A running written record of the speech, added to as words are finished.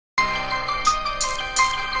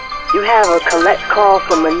You have a collect call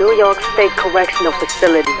from a New York State Correctional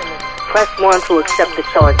Facility. Press 1 to accept the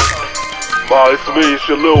charges. It's me, it's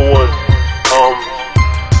your little one.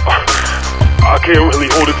 I can't really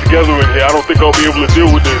hold it together in here. I don't think I'll be able to deal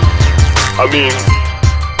with this. I mean,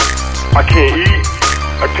 I can't eat,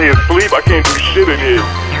 I can't sleep, I can't do shit in here.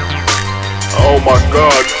 Oh my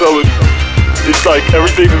God, it's like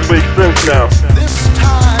everything just makes sense now.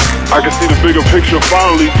 I can see the bigger picture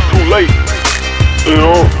finally. It's too late, you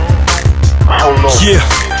know? I don't know. Yeah.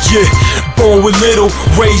 Born with little,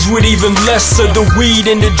 raised with even lesser. The weed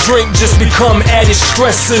and the drink just become added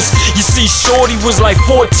stressors. You see, shorty was like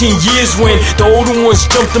 14 years when the older ones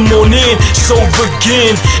jumped them on in. So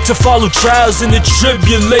begin to follow trials and the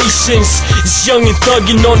tribulations. He's young and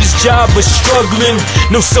thugging on his job but struggling.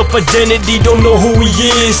 No self-identity, don't know who he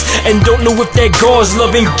is, and don't know if that God's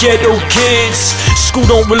loving ghetto kids. School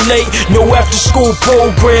don't relate, no after-school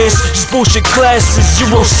programs, just bullshit classes,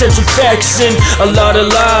 Eurocentric faxing. A lot of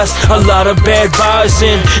lies, a lot of bad vibes,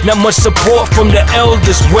 and not much support from the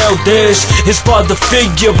elders. Well, there's his father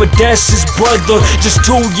figure, but that's his brother, just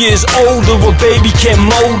 2 years older. A baby can't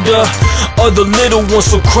mold her. Other little ones,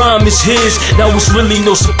 so crime is his. Now it's really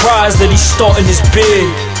no surprise that he's starting his bid.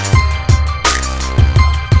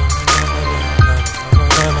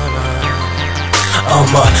 I'm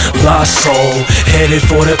a lost soul, headed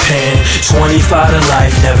for the pen. 25 to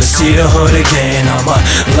life, never see the hood again. I'm a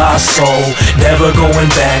lost soul, never going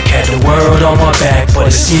back. Had the world on my back, but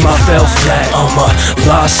it seemed I fell flat. I'm a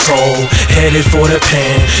lost soul, headed for the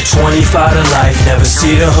pen. 25 to life, never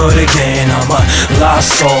see the hood again. I'm a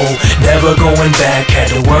lost soul, never going back.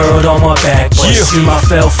 Had the world on my back, but it seemed I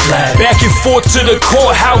fell flat. Back and forth to the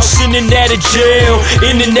courthouse, in and out of jail,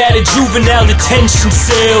 in and out of juvenile detention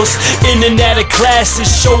cells, in and out of class. Is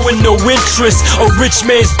showing no interest. A rich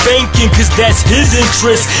man's banking, cause that's his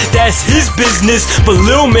interest. That's his business, but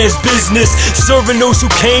lil' man's business. Serving those who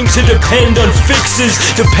came to depend on fixes,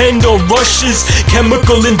 depend on rushes,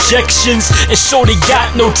 chemical injections, and sure they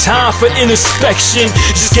got no time for introspection.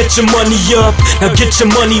 Just get your money up, now get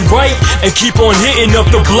your money right, and keep on hitting up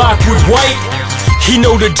the block with white. He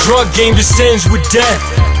know the drug game just ends with death,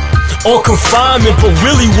 on confinement, but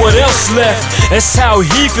really what else left? That's how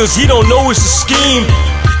he feels, he don't know it's a scheme.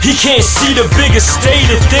 He can't see the bigger state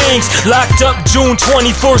of things. Locked up June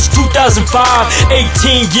 21st, 2005.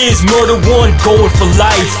 18 years, murder one, going for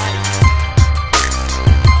life.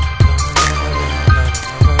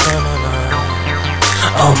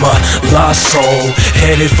 I'm a lost soul,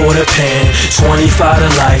 headed for the pen. 25 to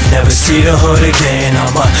life, never see the hood again.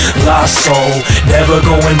 I'm a lost soul, never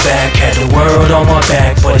going back. Had the world on my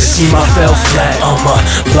back, but it seemed I fell flat. I'm a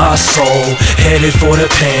lost soul, headed for the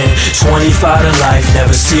pen. 25 to life,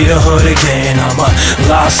 never see the hood again. I'm a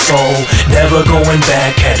lost soul, never going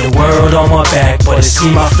back. Had the world on my back, but it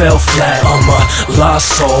seemed I fell flat. I'm a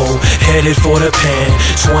lost soul, headed for the pen.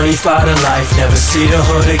 25 to life, never see the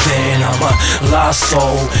hood again. I'm a lost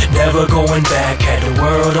soul, never going back. Had the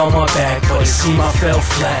world on my back, but it seemed I fell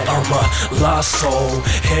flat. I'm a lost soul,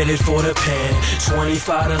 headed for the pen.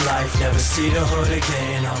 25 to life, never see the hood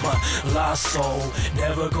again. I'm a lost soul,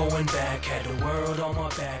 never going back. Had the world on my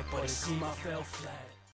back, but it seemed I fell flat.